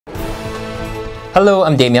Hello,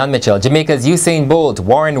 I'm Damian Mitchell. Jamaica's Usain Bolt,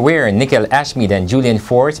 Warren Weir, Nickel Ashmead and Julian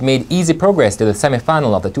Fort made easy progress to the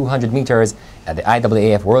semi-final of the 200 meters at the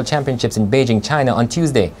IAAF World Championships in Beijing, China on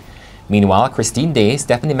Tuesday. Meanwhile, Christine Day,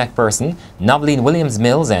 Stephanie McPherson, Noveline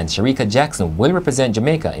Williams-Mills and Sharika Jackson will represent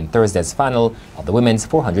Jamaica in Thursday's final of the women's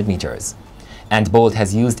 400 meters. And Bolt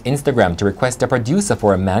has used Instagram to request a producer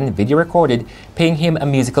for a man video recorded paying him a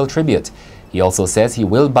musical tribute. He also says he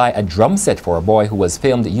will buy a drum set for a boy who was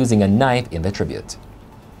filmed using a knife in the tribute.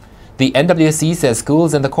 The NWC says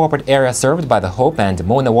schools in the corporate area served by the Hope and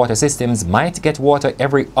Mona water systems might get water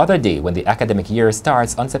every other day when the academic year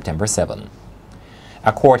starts on September 7.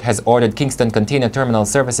 A court has ordered Kingston Container Terminal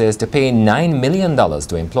Services to pay $9 million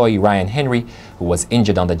to employee Ryan Henry, who was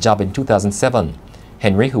injured on the job in 2007.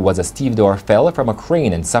 Henry, who was a stevedore, fell from a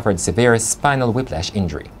crane and suffered severe spinal whiplash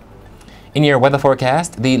injury. In your weather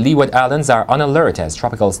forecast, the Leeward Islands are on alert as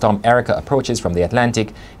Tropical Storm Erica approaches from the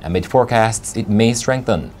Atlantic. Amid forecasts, it may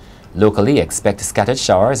strengthen. Locally, expect scattered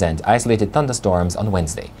showers and isolated thunderstorms on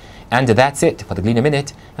Wednesday. And that's it for the Gleaner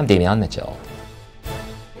Minute. I'm Damian Mitchell.